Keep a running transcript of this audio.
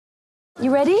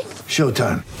You ready?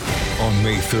 Showtime. On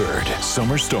May 3rd,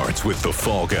 summer starts with The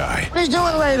Fall Guy. Let's do it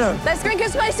later. Let's drink a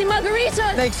spicy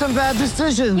margarita. Make some bad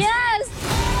decisions. Yes!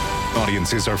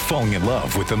 Audiences are falling in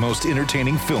love with the most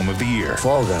entertaining film of the year.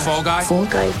 Fall Guy. Fall Guy? Fall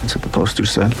Guy. That's what the poster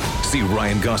said. See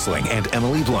Ryan Gosling and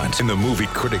Emily Blunt in the movie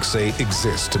critics say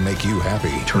exists to make you happy.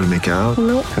 Trying to make it out?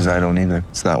 Nope. Because I don't either.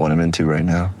 It's not what I'm into right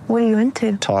now. What are you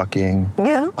into? Talking.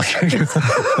 Yeah.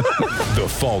 The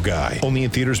Fall Guy. Only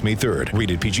in theaters May 3rd.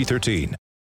 Rated PG-13.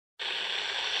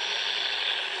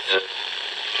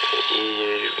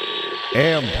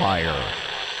 Empire.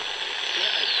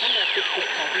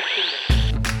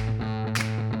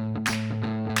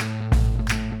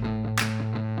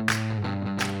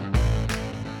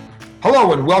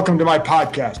 Hello and welcome to my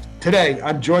podcast. Today,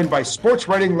 I'm joined by sports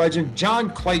writing legend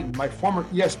John Clayton, my former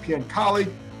ESPN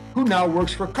colleague, who now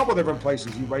works for a couple different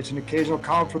places. He writes an occasional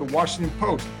column for the Washington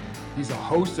Post. He's a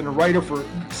host and a writer for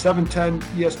 710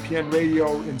 ESPN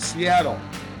Radio in Seattle.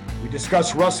 We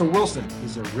discuss Russell Wilson.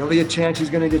 Is there really a chance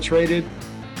he's going to get traded?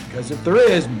 Because if there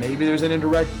is, maybe there's an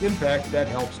indirect impact that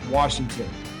helps Washington.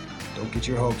 Don't get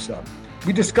your hopes up.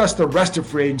 We discuss the rest of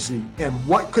free agency and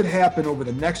what could happen over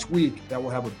the next week that will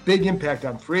have a big impact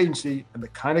on free agency and the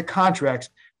kind of contracts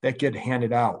that get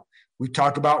handed out. We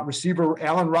talk about receiver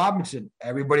Allen Robinson.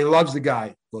 Everybody loves the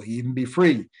guy. Will he even be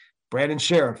free? Brandon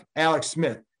Sheriff, Alex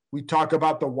Smith. We talk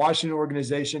about the Washington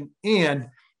organization and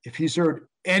if he's heard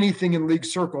anything in league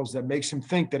circles that makes him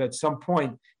think that at some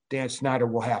point Dan Snyder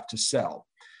will have to sell.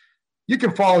 You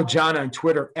can follow John on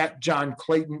Twitter at John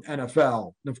Clayton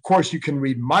NFL. And of course, you can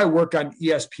read my work on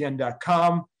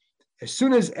ESPN.com. As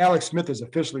soon as Alex Smith is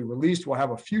officially released, we'll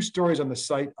have a few stories on the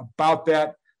site about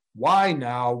that. Why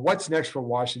now? What's next for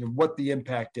Washington? What the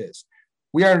impact is.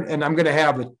 And I'm going to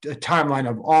have a timeline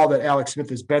of all that Alex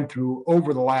Smith has been through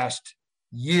over the last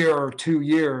year or 2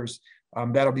 years.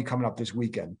 That'll be coming up this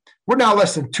weekend. We're now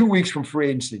less than 2 weeks from free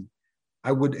agency.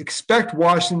 I would expect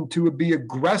Washington to be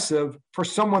aggressive for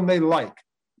someone they like.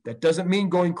 That doesn't mean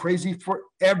going crazy for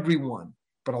everyone,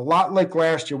 but a lot like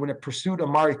last year when it pursued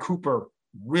Amari Cooper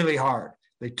really hard.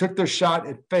 They took their shot,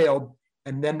 it failed,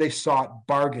 and then they sought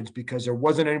bargains because there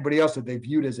wasn't anybody else that they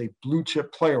viewed as a blue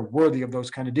chip player worthy of those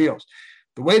kind of deals.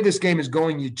 The way this game is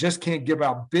going, you just can't give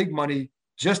out big money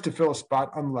just to fill a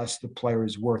spot unless the player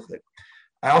is worth it.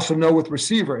 I also know with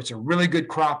receiver, it's a really good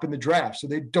crop in the draft, so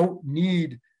they don't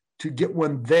need to get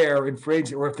one there in free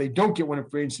agency, or if they don't get one in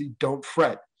free agency, don't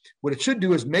fret. What it should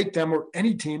do is make them or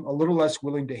any team a little less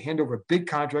willing to hand over big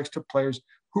contracts to players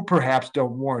who perhaps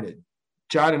don't warrant it.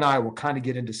 John and I will kind of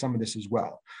get into some of this as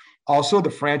well. Also,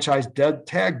 the franchise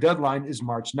tag deadline is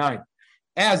March 9th.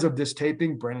 As of this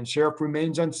taping, Brandon Sheriff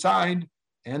remains unsigned,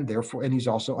 and he's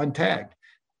also untagged.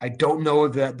 I don't know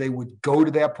that they would go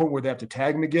to that point where they have to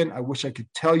tag him again. I wish I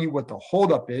could tell you what the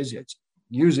holdup is.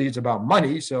 Usually it's about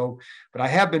money. But I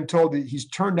have been told that he's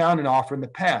turned down an offer in the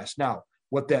past. Now,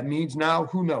 what that means now,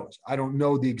 who knows? I don't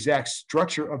know the exact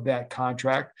structure of that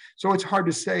contract. So it's hard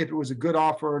to say if it was a good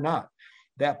offer or not.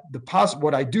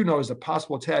 What I do know is the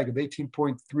possible tag of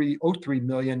 $18.303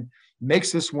 million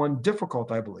makes this one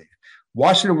difficult, I believe.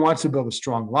 Washington wants to build a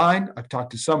strong line. I've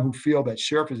talked to some who feel that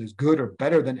Sheriff is as good or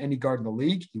better than any guard in the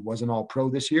league. He wasn't all pro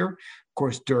this year. Of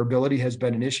course, durability has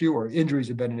been an issue, or injuries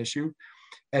have been an issue.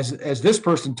 As this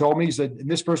person told me, he said, and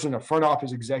this person, a front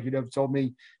office executive, told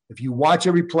me, if you watch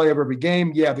every play of every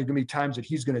game, yeah, there are going to be times that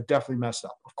he's going to definitely mess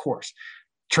up. Of course,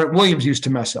 Trent Williams used to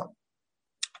mess up.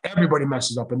 Everybody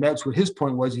messes up, and that's what his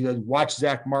point was. He said, watch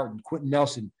Zach Martin, Quentin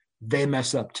Nelson, they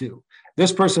mess up too.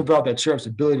 This person felt that Sheriff's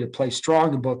ability to play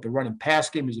strong in both the run and pass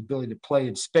game, his ability to play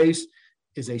in space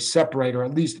is a separator,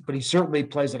 at least, but he certainly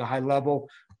plays at a high level.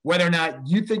 Whether or not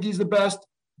you think he's the best,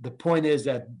 the point is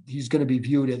that he's going to be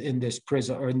viewed in this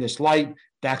prism or in this light.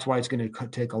 That's why it's going to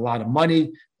take a lot of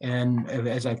money. And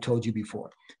as I've told you before.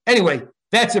 Anyway,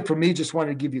 that's it for me. Just wanted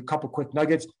to give you a couple quick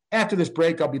nuggets. After this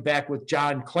break, I'll be back with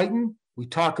John Clayton. We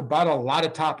talk about a lot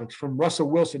of topics from Russell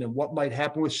Wilson and what might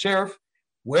happen with Sheriff.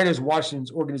 Where does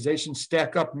Washington's organization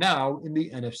stack up now in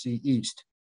the NFC East?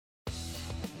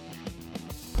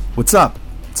 What's up?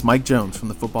 It's Mike Jones from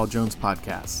the Football Jones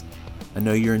Podcast. I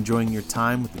know you're enjoying your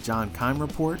time with the John Keim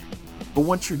Report, but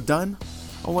once you're done,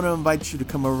 I want to invite you to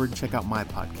come over and check out my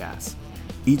podcast.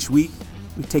 Each week,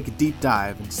 we take a deep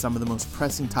dive into some of the most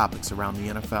pressing topics around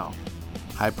the NFL.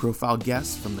 High-profile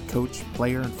guests from the coach,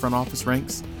 player, and front office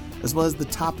ranks, as well as the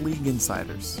top league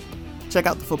insiders. Check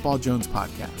out the Football Jones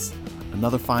Podcast,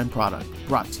 another fine product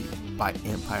brought to you by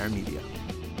Empire Media.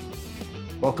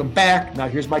 Welcome back. Now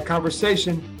here's my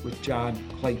conversation with John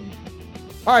Clayton.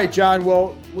 All right, John.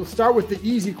 Well, we'll start with the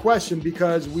easy question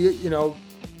because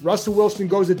Russell Wilson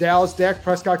goes to Dallas, Dak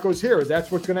Prescott goes here. That's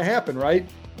what's going to happen, right?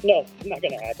 No, it's not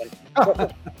going to happen.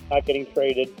 Russell's not getting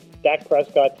traded. Dak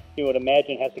Prescott, you would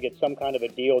imagine, has to get some kind of a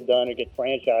deal done or get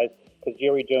franchised because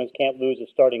Jerry Jones can't lose his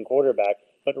starting quarterback.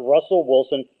 But Russell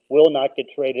Wilson will not get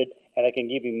traded, and I can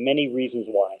give you many reasons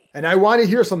why. And I want to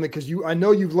hear something because I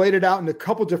know you've laid it out in a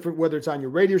couple different, whether it's on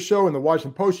your radio show and the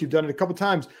Washington Post, you've done it a couple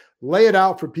times. Lay it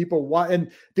out for people. Why?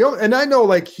 And I know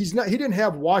like he didn't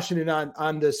have Washington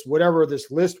on this whatever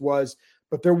this list was,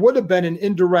 but there would have been an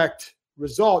indirect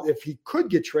result if he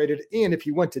could get traded, and if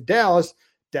he went to Dallas,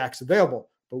 Dak's available.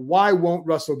 But why won't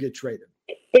Russell get traded?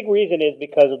 Big reason is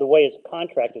because of the way his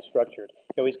contract is structured.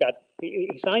 So he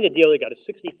signed a deal. He got a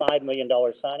 $65 million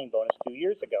signing bonus 2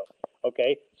 years ago.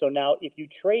 Okay, so now if you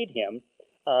trade him,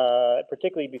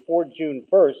 particularly before June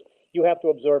 1st, you have to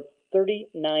absorb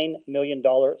 $39 million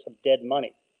of dead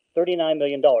money. $39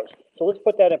 million. So let's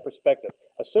put that in perspective.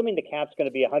 Assuming the cap's going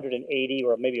to be 180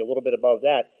 or maybe a little bit above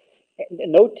that,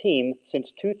 no team since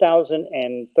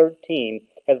 2013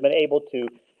 has been able to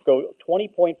go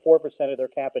 20.4% of their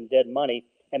cap in dead money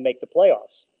and make the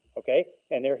playoffs. Okay,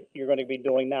 and you're going to be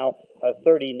doing now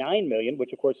 39 million,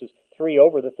 which of course is 3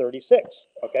 over the 36.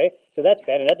 Okay, so that's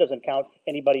bad, and that doesn't count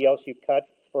anybody else you cut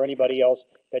or anybody else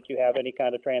that you have any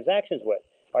kind of transactions with.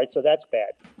 All right, so that's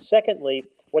bad. Secondly,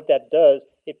 what that does,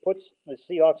 it puts the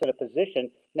Seahawks in a position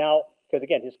now, because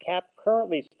again, his cap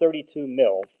currently is 32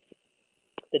 mil.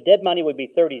 The dead money would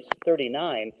be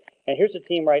 39, and here's a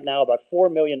team right now about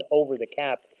 $4 million over the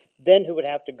cap, then who would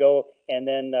have to go and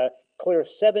then clear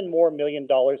 $7 million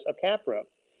more of cap room.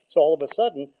 So all of a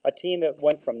sudden, a team that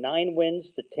went from 9 wins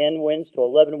to 10 wins to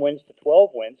 11 wins to 12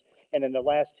 wins, and in the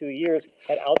last 2 years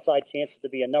had outside chances to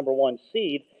be a number 1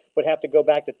 seed, would have to go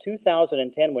back to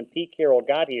 2010 when Pete Carroll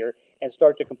got here and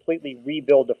start to completely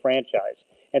rebuild the franchise.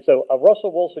 And so a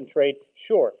Russell Wilson trade,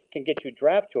 sure, can get you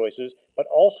draft choices, but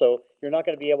also you're not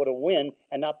going to be able to win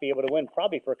and not be able to win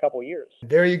probably for a couple of years.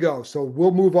 There you go. So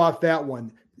we'll move off that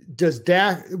one.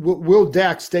 Will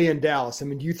Dak stay in Dallas? I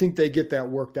mean, do you think they get that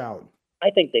worked out?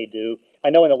 I think they do. I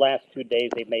know in the last 2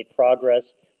 days they've made progress.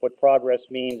 What progress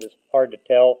means is hard to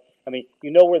tell. I mean,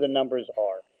 you know where the numbers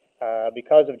are.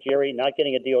 Because of Jerry not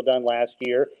getting a deal done last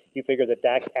year, you figure that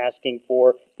Dak's asking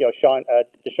for,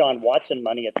 Deshaun Watson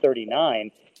money at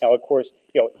 39. Now, of course,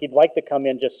 he'd like to come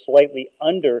in just slightly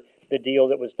under the deal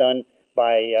that was done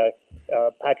by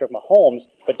Patrick Mahomes,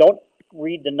 but don't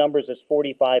read the numbers as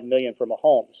 $45 million for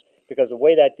Mahomes, because the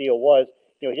way that deal was,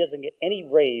 he doesn't get any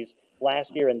raise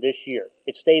last year and this year.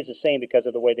 It stays the same because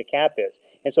of the way the cap is.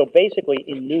 And so basically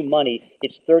in new money,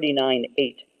 it's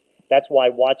 39.8. That's why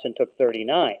Watson took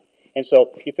 39. And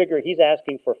so you figure he's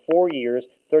asking for 4 years,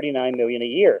 $39 million a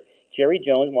year. Jerry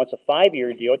Jones wants a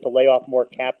 5-year deal to lay off more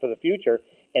cap for the future,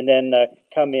 and then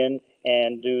come in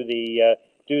and do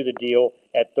the deal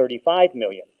at $35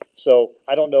 million. So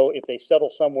I don't know if they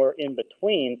settle somewhere in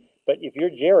between, but if you're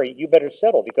Jerry, you better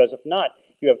settle, because if not,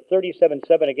 you have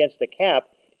 37.7 against the cap,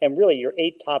 and really your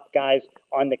 8 top guys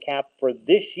on the cap for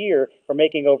this year are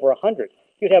making over 100.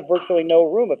 You'd have virtually no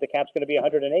room if the cap's going to be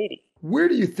 180. Where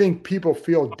do you think people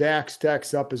feel Dak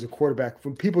stacks up as a quarterback?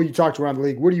 From people you talked to around the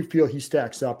league, where do you feel he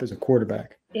stacks up as a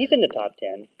quarterback? He's in the top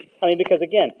 10. I mean, because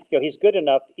again, he's good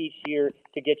enough each year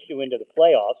to get you into the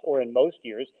playoffs, or in most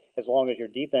years, as long as your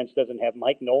defense doesn't have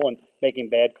Mike Nolan making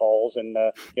bad calls and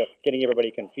getting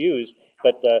everybody confused.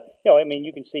 But I mean,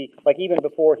 you can see, like, even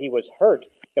before he was hurt,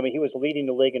 I mean, he was leading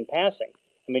the league in passing.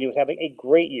 I mean, he was having a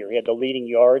great year. He had the leading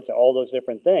yards and all those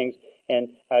different things. And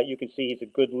you can see he's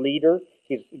a good leader.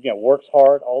 He's works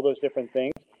hard, all those different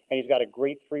things. And he's got a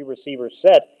great 3-receiver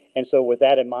set. And so with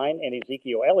that in mind, and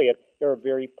Ezekiel Elliott, they're a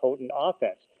very potent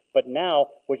offense. But now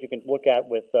what you can look at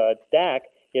with Dak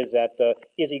is that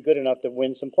is he good enough to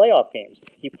win some playoff games?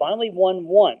 He finally won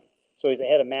one. So he's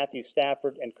ahead of Matthew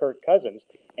Stafford and Kirk Cousins.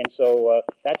 And so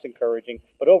that's encouraging.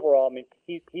 But overall, I mean,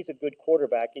 he's a good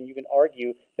quarterback, and you can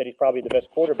argue that he's probably the best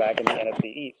quarterback in the NFC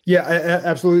East. Yeah,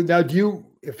 absolutely. Now,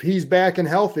 if he's back and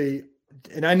healthy,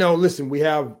 and I know, listen, we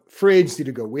have free agency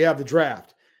to go, we have the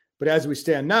draft, but as we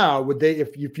stand now, would they,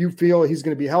 if you feel he's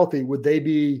going to be healthy,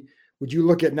 would you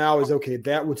look at now as, okay,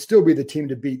 that would still be the team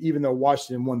to beat, even though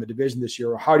Washington won the division this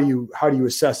year? Or how do you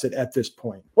assess it at this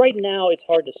point? Right now, it's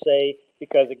hard to say,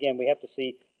 because again, we have to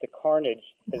see the carnage,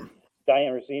 as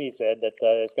Diane Rossini said, that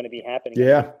is going to be happening in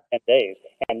 10 days.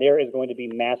 And there is going to be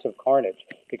massive carnage,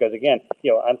 because again,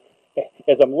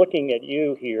 as I'm looking at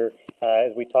you here,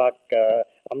 as we talk,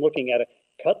 I'm looking at a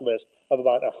cut list of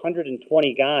about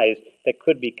 120 guys that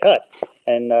could be cut.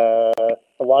 And a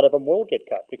lot of them will get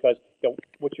cut, because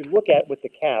what you look at with the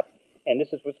cap, and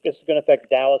this is going to affect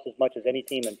Dallas as much as any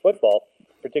team in football,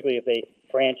 particularly if they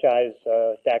franchise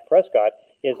Dak Prescott,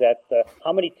 is that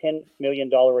how many $10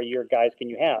 million a year guys can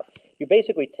you have? you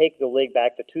basically take the league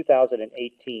back to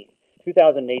 2018.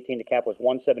 2018, the cap was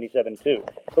 177.2.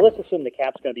 So let's assume the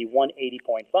cap's going to be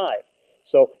 180.5.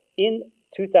 So in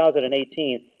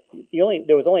 2018,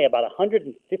 there was only about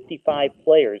 155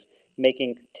 players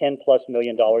making $10+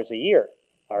 million a year.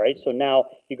 All right, so now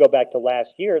you go back to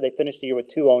last year, they finished the year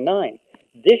with 209.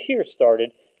 This year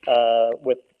started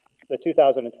with the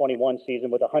 2021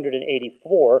 season with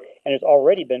 184, and there's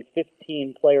already been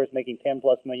 15 players making $10+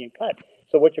 million cut.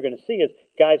 So what you're going to see is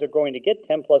guys are going to get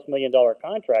 $10+ million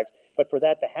contracts, but for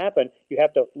that to happen, you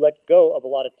have to let go of a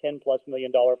lot of $10+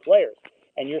 million players.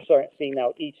 And you're seeing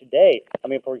now each day. I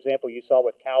mean, for example, you saw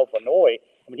with Cal Vanoy.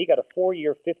 I mean, he got a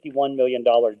 4-year, $51 million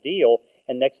deal,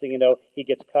 and next thing you know, he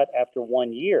gets cut after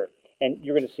 1 year. And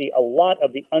you're going to see a lot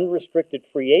of the unrestricted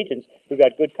free agents who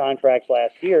got good contracts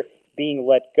last year being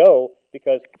let go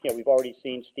because, we've already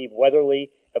seen Steve Weatherly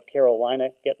of Carolina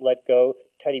get let go.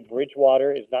 Teddy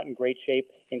Bridgewater is not in great shape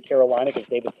in Carolina because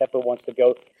David Tepper wants to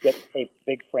go get a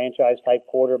big franchise-type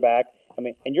quarterback. I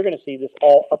mean, and you're going to see this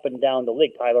all up and down the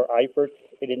league. Tyler Eifert,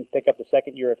 they didn't pick up the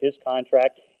second year of his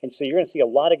contract. And so you're going to see a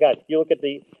lot of guys. You look at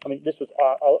this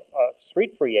was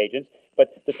street free agents, but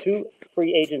the two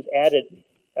free agents added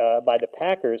by the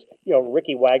Packers,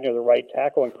 Ricky Wagner, the right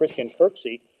tackle, and Christian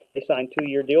Kirksey, they signed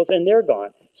 2-year deals, and they're gone.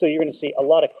 So you're going to see a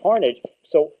lot of carnage.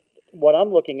 So what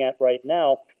I'm looking at right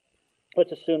now,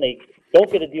 let's assume they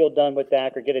don't get a deal done with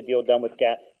Dak or get a deal done with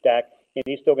Dak, and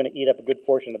he's still going to eat up a good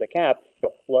portion of the cap.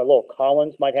 La'el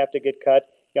Collins might have to get cut.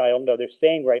 I don't know. They're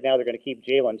saying right now they're going to keep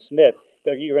Jalen Smith.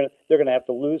 They're going to have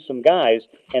to lose some guys,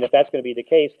 and if that's going to be the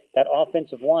case, that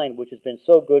offensive line, which has been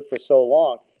so good for so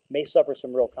long, may suffer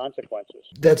some real consequences.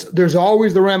 There's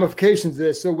always the ramifications of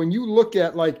this. So when you look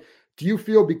at, do you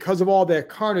feel because of all that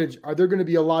carnage, are there going to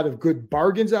be a lot of good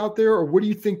bargains out there, or what do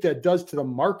you think that does to the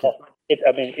market? It's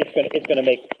going to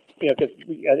make because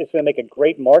it's going to make a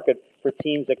great market for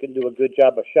teams that can do a good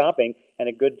job of shopping and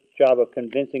a good job of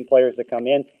convincing players to come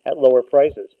in at lower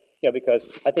prices. Because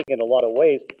I think in a lot of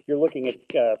ways you're looking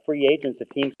at free agents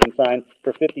that teams can sign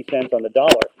for 50 cents on the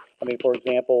dollar. I mean, for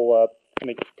example,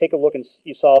 take a look, and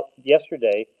you saw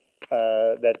yesterday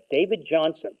that David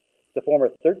Johnson, the former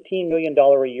 $13 million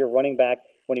a year running back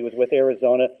when he was with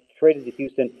Arizona, traded to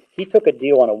Houston. He took a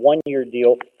deal on a 1-year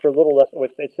deal for a little less.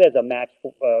 It says a max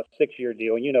 6-year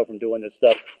deal, and from doing this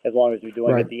stuff, as long as you're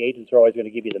doing it, the agents are always going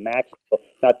to give you the max deal,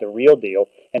 not the real deal.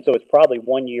 And so it's probably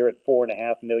 1 year at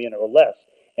 $4.5 million or less.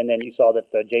 And then you saw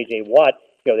that J.J. Watt,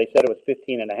 they said it was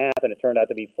 15.5, and it turned out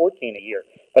to be 14 a year.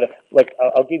 But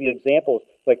I'll give you examples.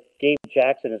 Like Gabe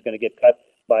Jackson is going to get cut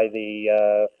by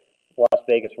the Las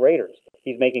Vegas Raiders.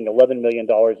 He's making $11 million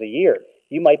a year.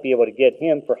 You might be able to get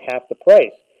him for half the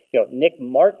price. Nick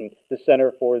Martin, the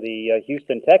center for the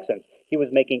Houston Texans, he was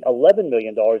making $11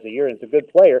 million a year, and it's a good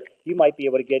player. You might be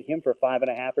able to get him for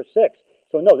 5.5 or 6.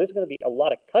 So no, there's going to be a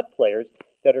lot of cut players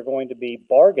that are going to be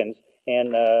bargains,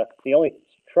 and the only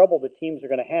trouble the teams are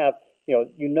going to have,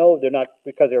 they're not,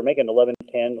 because they're making 11,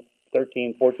 10,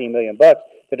 13, 14 million bucks,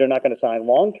 that they're not going to sign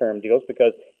long-term deals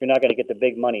because you're not going to get the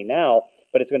big money now,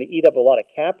 but it's going to eat up a lot of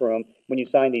cap room when you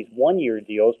sign these 1-year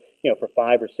deals, for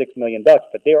 5 or 6 million bucks,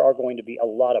 but there are going to be a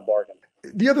lot of bargains.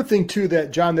 The other thing too, that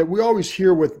John, that we always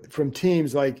hear from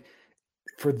teams,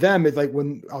 for them, it's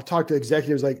when I'll talk to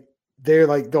executives,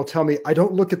 they'll tell me, I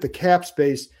don't look at the cap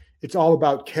space. It's all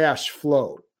about cash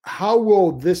flow. How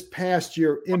will this past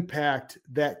year impact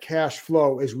that cash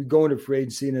flow as we go into free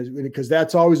agency? Because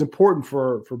that's always important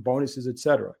for bonuses, et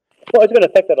cetera. Well, it's going to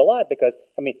affect that a lot because,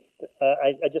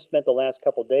 I just spent the last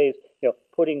couple of days,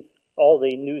 putting all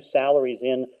the new salaries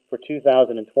in for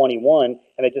 2021,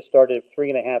 and I just started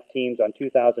 3.5 teams on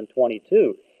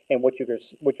 2022. And what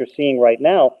you're seeing right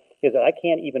now is that I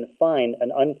can't even find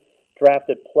an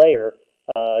undrafted player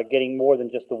getting more than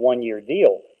just a 1-year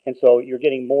deal. And so you're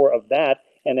getting more of that.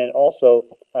 And then also,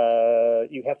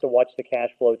 you have to watch the cash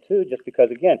flow too, just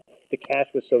because, again, the cash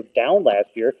was so down last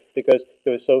year because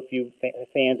there was so few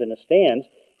fans in the stands.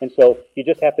 And so you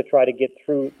just have to try to get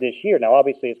through this year. Now,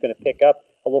 obviously, it's going to pick up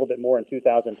a little bit more in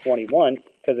 2021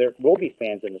 because there will be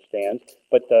fans in the stands.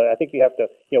 But I think you have to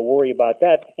worry about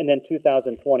that. And then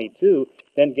 2022,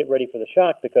 then get ready for the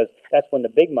shock because that's when the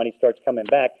big money starts coming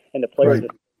back and the players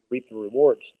reap the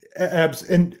rewards.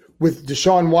 And with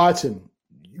Deshaun Watson,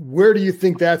 where do you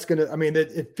think that's going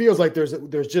to? It feels like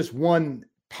there's just one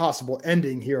possible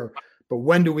ending here, but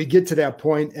when do we get to that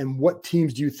point, and what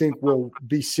teams do you think will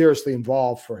be seriously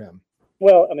involved for him?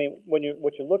 Well, what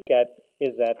you look at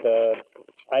is that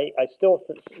I still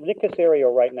Nick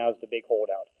Caserio right now is the big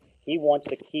holdout. He wants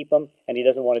to keep him, and he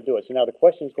doesn't want to do it. So now the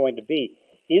question is going to be: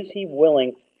 is he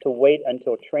willing to wait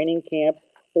until training camp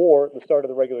or the start of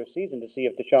the regular season to see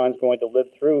if Deshaun's going to live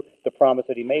through the promise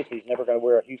that he made. So he's never going to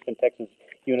wear a Houston Texans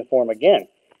uniform again.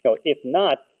 If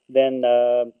not, then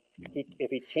if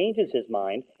he changes his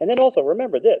mind, and then also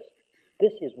remember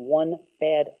this is one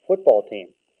bad football team.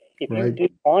 If you do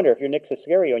honor, if you're Nick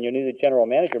Caserio and you're new the general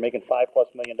manager making $5+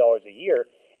 million a year,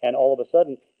 and all of a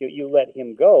sudden you let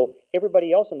him go,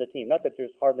 everybody else on the team, not that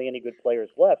there's hardly any good players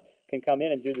left, can come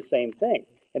in and do the same thing.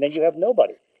 And then you have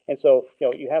nobody. And so,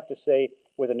 you have to say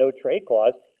with a no trade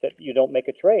clause that you don't make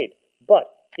a trade.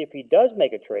 But if he does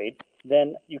make a trade,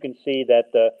 then you can see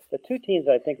that the two teams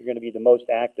that I think are going to be the most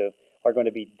active are going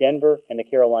to be Denver and the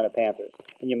Carolina Panthers.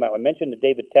 And you might mention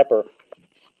David Tepper.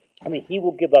 I mean, he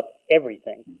will give up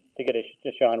everything to get a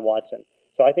Deshaun Watson.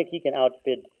 So I think he can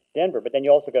outbid Denver. But then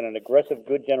you also got an aggressive,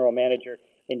 good general manager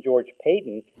in George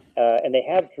Payton, and they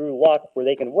have Drew Lock where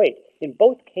they can wait. In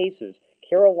both cases,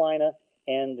 Carolina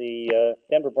and the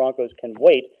Denver Broncos can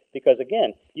wait because,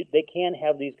 again, they can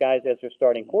have these guys as their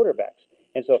starting quarterbacks.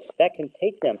 And so that can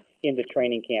take them into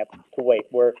training camp to wait,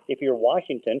 where if you're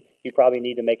Washington, you probably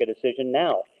need to make a decision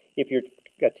now. If you're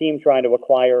a team trying to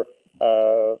acquire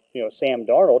Sam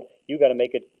Darnold, you got to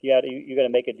make it. You got to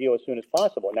make a deal as soon as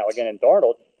possible. Now, again, in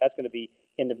Darnold, that's going to be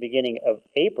in the beginning of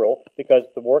April because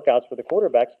the workouts for the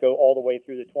quarterbacks go all the way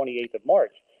through the 28th of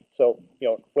March. So,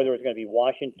 whether it's going to be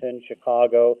Washington,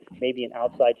 Chicago, maybe an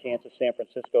outside chance of San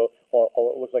Francisco, or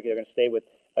it looks like they're going to stay with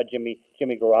Jimmy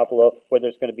Garoppolo, whether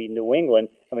it's going to be New England.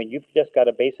 I mean, you've just got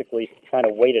to basically kind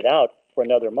of wait it out for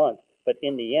another month. But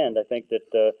in the end, I think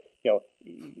that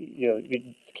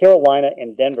Carolina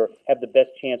and Denver have the best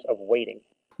chance of waiting.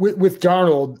 With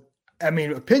Darnold, I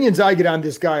mean, opinions I get on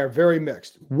this guy are very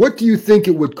mixed. What do you think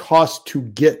it would cost to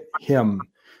get him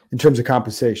in terms of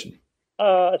compensation?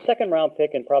 A second-round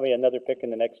pick and probably another pick in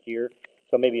the next year.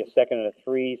 So maybe a second and a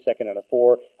 3, second and a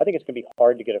 4. I think it's going to be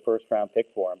hard to get a first-round pick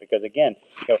for him because, again,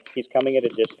 he's coming at a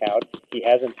discount. He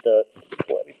hasn't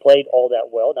played all that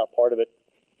well. Now, part of it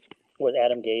was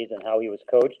Adam Gase and how he was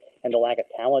coached and the lack of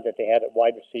talent that they had at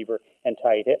wide receiver and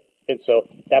tight end. And so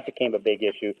that became a big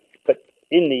issue. But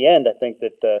in the end, I think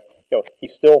that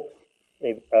he's still,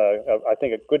 I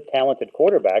think, a good, talented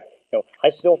quarterback.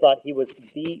 I still thought he was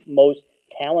the most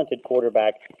talented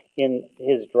quarterback in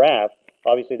his draft.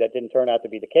 Obviously, that didn't turn out to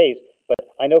be the case. But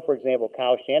I know, for example,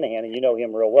 Kyle Shanahan, and you know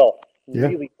him real well,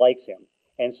 really likes him.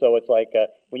 And so it's like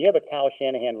when you have a Kyle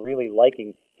Shanahan really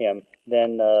liking him,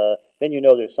 then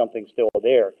there's something still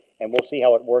there. And we'll see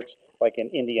how it works, like in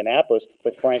Indianapolis,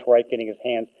 with Frank Reich getting his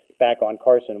hands back on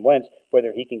Carson Wentz,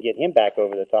 whether he can get him back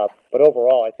over the top. But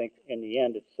overall, I think in the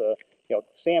end, it's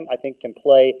Sam, I think, can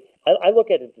play. I look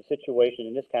at it, the situation,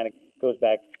 and this kind of goes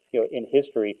back, in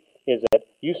history, is that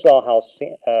you saw how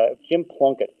Jim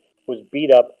Plunkett was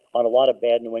beat up on a lot of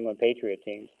bad New England Patriot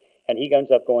teams. And he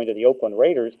ends up going to the Oakland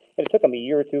Raiders, and it took him a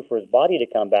year or two for his body to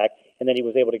come back, and then he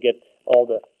was able to get all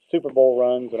the Super Bowl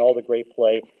runs and all the great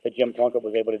play that Jim Plunkett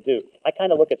was able to do. I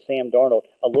kind of look at Sam Darnold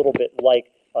a little bit like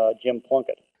Jim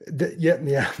Plunkett.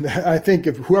 Yeah. I think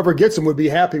if whoever gets him would be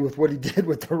happy with what he did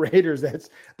with the Raiders.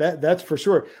 That's for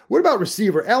sure. What about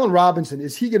receiver? Allen Robinson,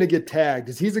 is he going to get tagged?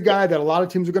 Is he the guy that a lot of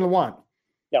teams are going to want?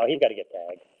 No, he's got to get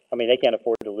tagged. I mean, they can't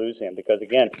afford to lose him because,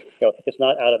 again, it's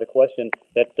not out of the question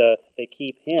that they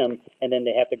keep him and then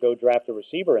they have to go draft a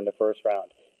receiver in the first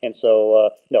round. And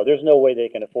so, no, there's no way they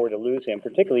can afford to lose him,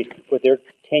 particularly with their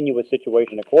tenuous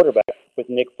situation at quarterback with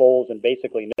Nick Foles and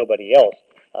basically nobody else.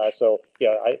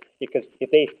 Because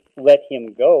if they let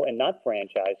him go and not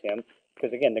franchise him,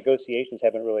 because, again, negotiations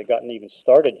haven't really gotten even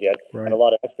started yet, right. And a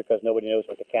lot of that's because nobody knows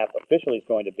what the cap officially is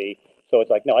going to be. So it's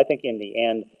like, no, I think in the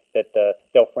end that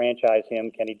they'll franchise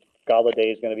him. Kenny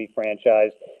Golladay is going to be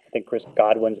franchised. I think Chris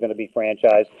Godwin's going to be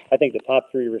franchised. I think the top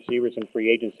 3 receivers in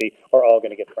free agency are all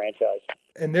going to get franchised.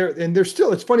 And they're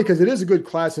still, it's funny because it is a good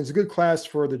class, and it's a good class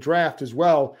for the draft as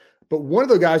well. But one of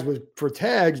the guys was for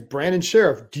tags, Brandon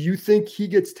Sheriff. Do you think he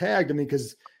gets tagged? I mean,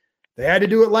 because they had to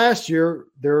do it last year.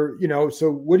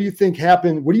 So what do you think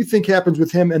happened? What do you think happens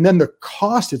with him? And then the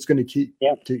cost it's going to keep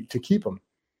to keep him.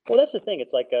 Well, that's the thing.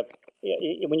 It's like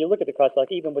when you look at the cost,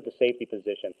 like even with the safety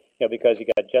position, because you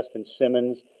got Justin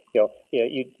Simmons,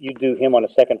 you do him on a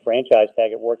second franchise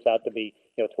tag, it works out to be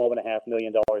 $12.5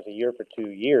 million a year for 2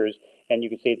 years, and you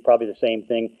can see it's probably the same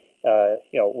thing,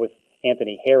 with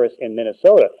Anthony Harris in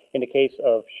Minnesota. In the case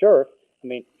of Scherf, I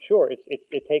mean, sure,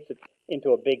 it takes it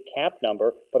into a big cap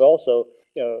number, but also,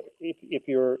 if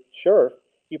you're Scherf,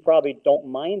 you probably don't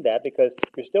mind that because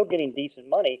you're still getting decent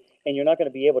money and you're not going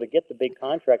to be able to get the big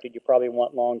contract that you probably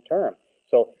want long term.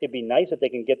 So it'd be nice if they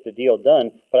can get the deal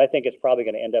done, but I think it's probably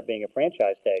going to end up being a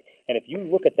franchise tag. And if you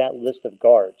look at that list of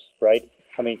guards, right,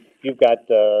 I mean, you've got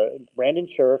Brandon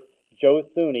Scherf, Joe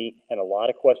Thuney and a lot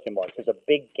of question marks. There's a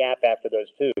big gap after those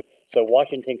two. So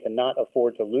Washington cannot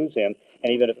afford to lose him,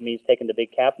 and even if it means taking the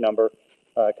big cap number,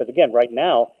 because again, right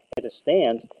now, as it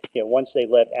stands, once they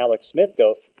let Alex Smith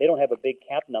go, they don't have a big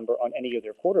cap number on any of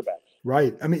their quarterbacks.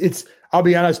 Right. I mean, I'll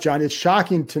be honest, John, it's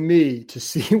shocking to me to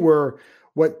see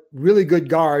what really good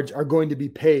guards are going to be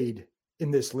paid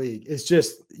in this league. It's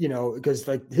just, because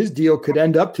like his deal could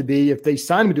end up to be, if they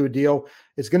sign him to a deal,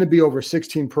 it's going to be over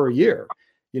 16 per year,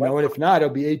 and if not,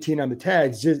 it'll be 18 on the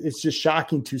tags. It's just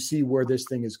shocking to see where this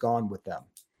thing has gone with them.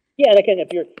 Yeah. And again,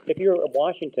 if you're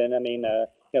Washington, I mean,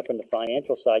 from the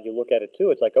financial side, you look at it too.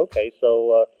 It's like, okay,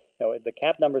 so the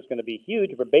cap number is going to be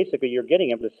huge, but basically you're getting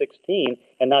him to 16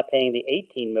 and not paying the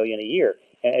 18 million a year.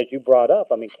 And as you brought up,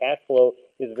 I mean, cash flow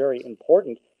is very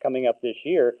important coming up this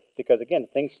year because again,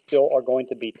 things still are going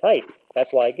to be tight. That's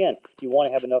why again, you want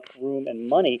to have enough room and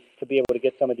money to be able to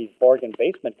get some of these bargain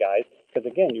basement guys because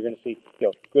again, you're going to see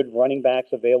good running backs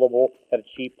available at a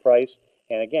cheap price.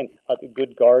 And again,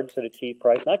 good guards at a cheap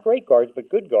price. Not great guards, but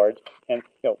good guards. And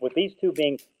with these two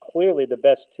being clearly the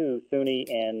best two, Thuney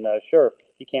and Scherf,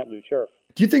 you can't lose Scherf.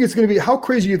 Do you think it's going to be, how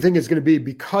crazy do you think it's going to be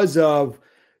because of,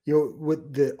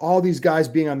 with all these guys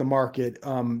being on the market,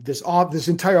 this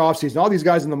entire offseason, all these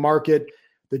guys in the market,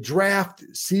 the draft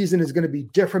season is going to be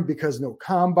different because no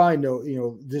combine,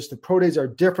 just the pro days are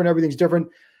different. Everything's different.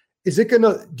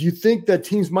 Do you think that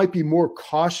teams might be more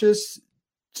cautious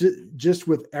just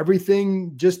with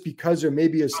everything, just because there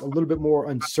maybe is a little bit more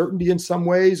uncertainty in some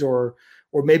ways, or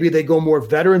maybe they go more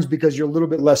veterans because you're a little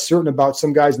bit less certain about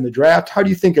some guys in the draft? How do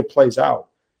you think it plays out?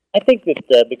 I think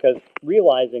that because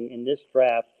realizing in this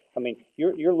draft, I mean,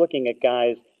 you're looking at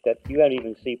guys that you haven't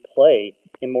even seen play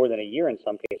in more than a year in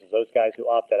some cases, those guys who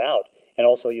opted out. And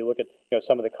also you look at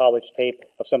some of the college tape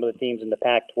of some of the teams in the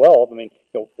Pac-12. I mean,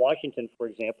 Washington, for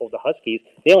example, the Huskies,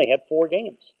 they only had 4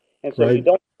 games. And so you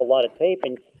don't have a lot of tape,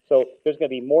 and so there's going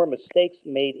to be more mistakes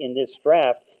made in this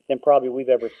draft than probably we've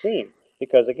ever seen.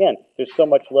 Because again, there's so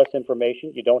much less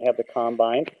information. You don't have the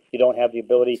combine. You don't have the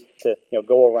ability to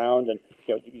go around and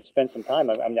you spend some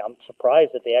time. I'm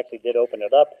surprised that they actually did open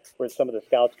it up where some of the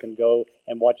scouts can go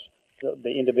and watch the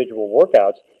individual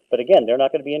workouts. But again, they're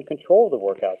not going to be in control of the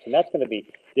workouts, and that's going to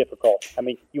be difficult. I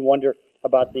mean, you wonder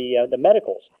about the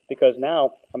medicals because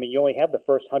now, I mean, you only have the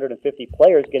first 150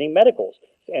 players getting medicals.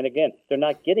 And again, they're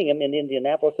not getting them in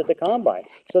Indianapolis at the combine.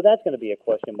 So that's going to be a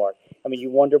question mark. I mean, you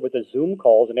wonder with the Zoom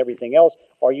calls and everything else,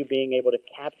 are you being able to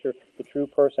capture the true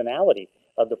personality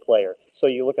of the player? So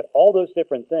you look at all those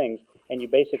different things and you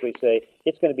basically say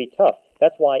it's going to be tough.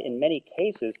 That's why in many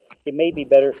cases, it may be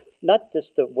better not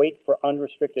just to wait for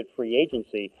unrestricted free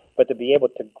agency, but to be able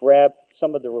to grab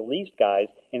some of the released guys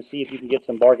and see if you can get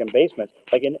some bargain basements.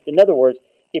 Like in other words,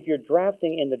 if you're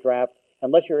drafting in the draft,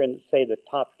 unless you're in, say, the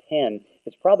top 10,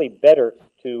 it's probably better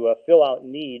to fill out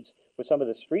needs with some of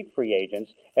the street free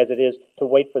agents as it is to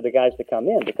wait for the guys to come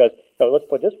in. Because let's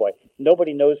put it this way,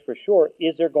 nobody knows for sure,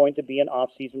 is there going to be an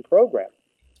off-season program?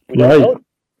 We don't know.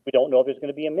 We don't know if there's going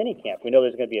to be a mini camp. We know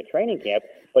there's going to be a training camp,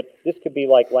 but this could be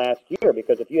like last year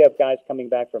because if you have guys coming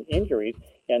back from injuries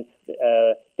and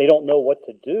they don't know what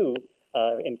to do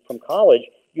from college,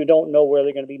 you don't know where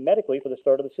they're going to be medically for the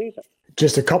start of the season.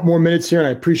 Just a couple more minutes here, and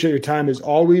I appreciate your time as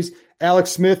always.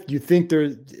 Alex Smith, do you think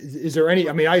is there any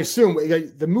 – I mean, I assume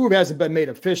the move hasn't been made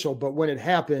official, but when it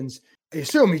happens, I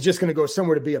assume he's just going to go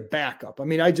somewhere to be a backup. I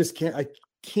mean, I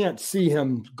can't see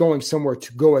him going somewhere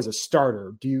to go as a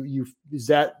starter.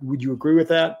 Would you agree with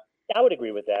that? I would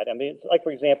agree with that. I mean, like,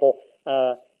 for example,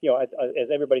 as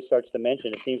everybody starts to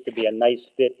mention, it seems to be a nice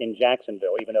fit in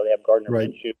Jacksonville, even though they have Gardner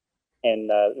Minshew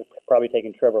and probably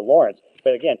taking Trevor Lawrence.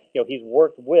 But again, he's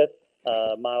worked with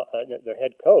their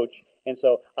head coach, and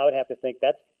so I would have to think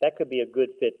that could be a good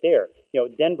fit there.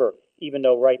 Denver, even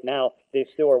though right now they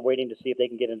still are waiting to see if they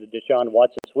can get into Deshaun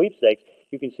Watson sweepstakes,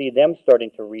 you can see them starting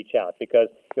to reach out because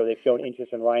they've shown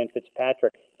interest in Ryan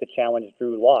Fitzpatrick to challenge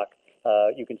Drew Lock.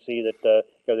 You can see that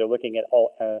they're looking at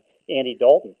Andy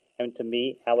Dalton, and to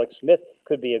me, Alex Smith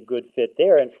could be a good fit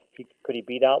there. And could he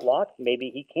beat out Lock?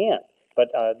 Maybe he can. But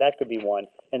that could be one.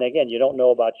 And again, you don't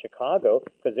know about Chicago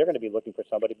because they're going to be looking for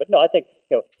somebody. But no, I think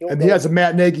and he has a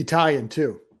Matt Nagy tie-in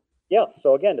too. Yeah.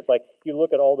 So again, it's like you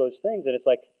look at all those things, and it's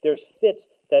like there's fits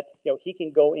that he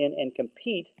can go in and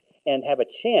compete and have a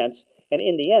chance. And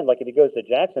in the end, like if he goes to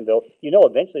Jacksonville,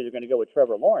 eventually they're going to go with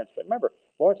Trevor Lawrence. But remember,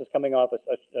 Lawrence is coming off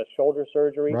a shoulder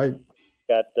surgery. Right.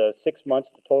 Got 6 months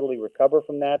to totally recover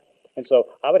from that. And so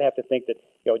I would have to think that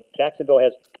Jacksonville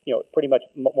has pretty much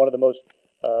one of the most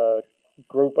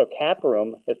group of cap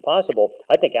room as possible.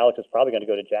 I think Alex is probably going to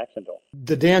go to Jacksonville.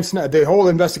 The whole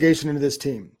investigation into this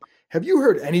team. Have you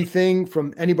heard anything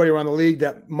from anybody around the league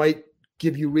that might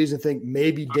give you reason to think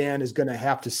maybe Dan is going to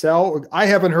have to sell? I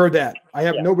haven't heard that.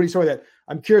 Nobody saw that.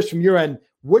 I'm curious from your end,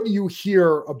 what do you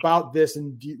hear about this,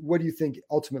 and what do you think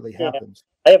ultimately happens?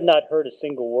 I have not heard a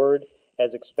single word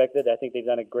as expected. I think they've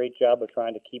done a great job of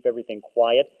trying to keep everything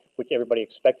quiet, which everybody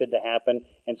expected to happen.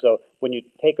 And so when you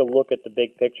take a look at the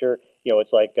big picture,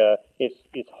 it's like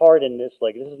it's hard in this.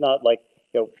 Like, this is not like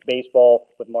baseball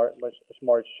with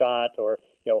Smart Shot, or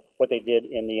what they did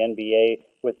in the NBA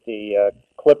with the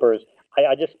Clippers.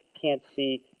 I just can't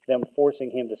see them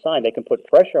forcing him to sign. They can put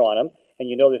pressure on him, and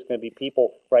there's going to be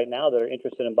people right now that are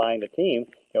interested in buying the team.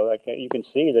 Like you can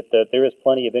see that there is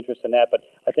plenty of interest in that. But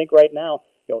I think right now,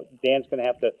 Dan's going to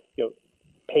have to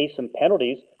pay some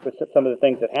penalties for some of the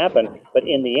things that happen. But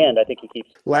in the end, I think he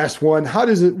keeps. Last one.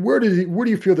 Where do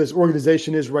you feel this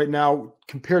organization is right now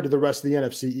compared to the rest of the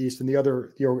NFC East and the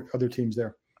other teams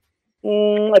there?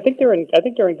 I think they're in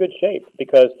good shape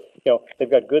because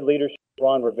they've got good leadership.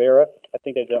 Ron Rivera, I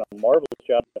think they've done a marvelous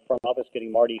job in the front office,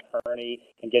 getting Marty Herney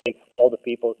and getting all the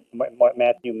people,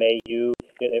 Matthew Mayhew,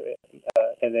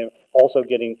 and then also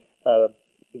getting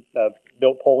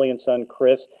Bill Polian's son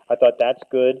Chris. I thought that's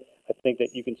good. I think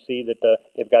that you can see that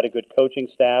they've got a good coaching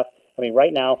staff. I mean,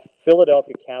 right now,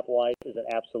 Philadelphia cap-wise is an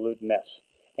absolute mess.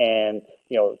 And,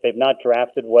 they've not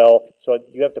drafted well, so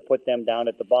you have to put them down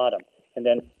at the bottom. And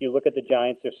then you look at the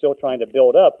Giants, they're still trying to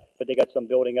build up, but they got some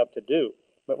building up to do.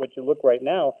 But what you look right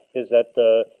now is that,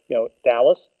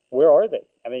 Dallas, where are they?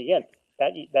 I mean, again,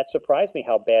 that surprised me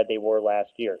how bad they were last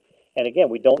year. And again,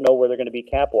 we don't know where they're going to be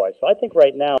cap-wise. So I think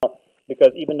right now,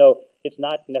 because even though it's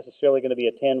not necessarily going to be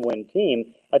a 10-win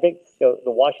team, I think the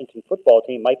Washington football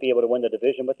team might be able to win the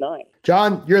division with 9.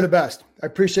 John, you're the best. I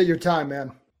appreciate your time,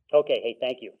 man. Okay. Hey,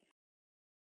 thank you.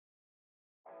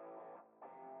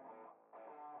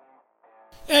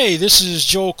 Hey, this is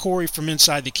Joel Corey from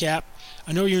Inside the Cap.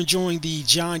 I know you're enjoying the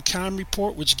John Keim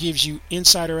Report, which gives you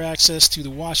insider access to the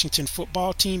Washington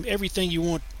football team, everything you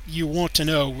want to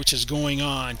know, which is going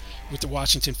on with the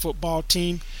Washington football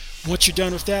team. Once you're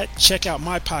done with that, check out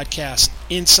my podcast,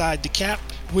 Inside the Cap,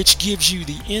 which gives you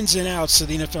the ins and outs of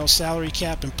the NFL salary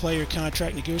cap and player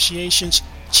contract negotiations.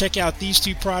 Check out these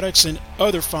 2 products and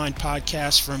other fine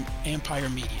podcasts from Empire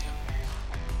Media.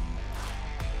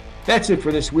 That's it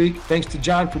for this week. Thanks to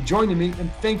John for joining me,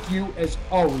 and thank you, as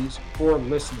always, for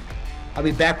listening. I'll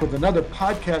be back with another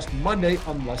podcast Monday,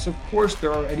 unless, of course,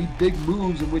 there are any big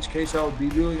moves, in which case I'll be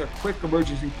doing a quick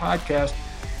emergency podcast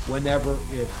whenever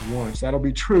it warrants. That'll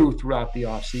be true throughout the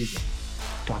offseason.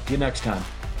 Talk to you next time.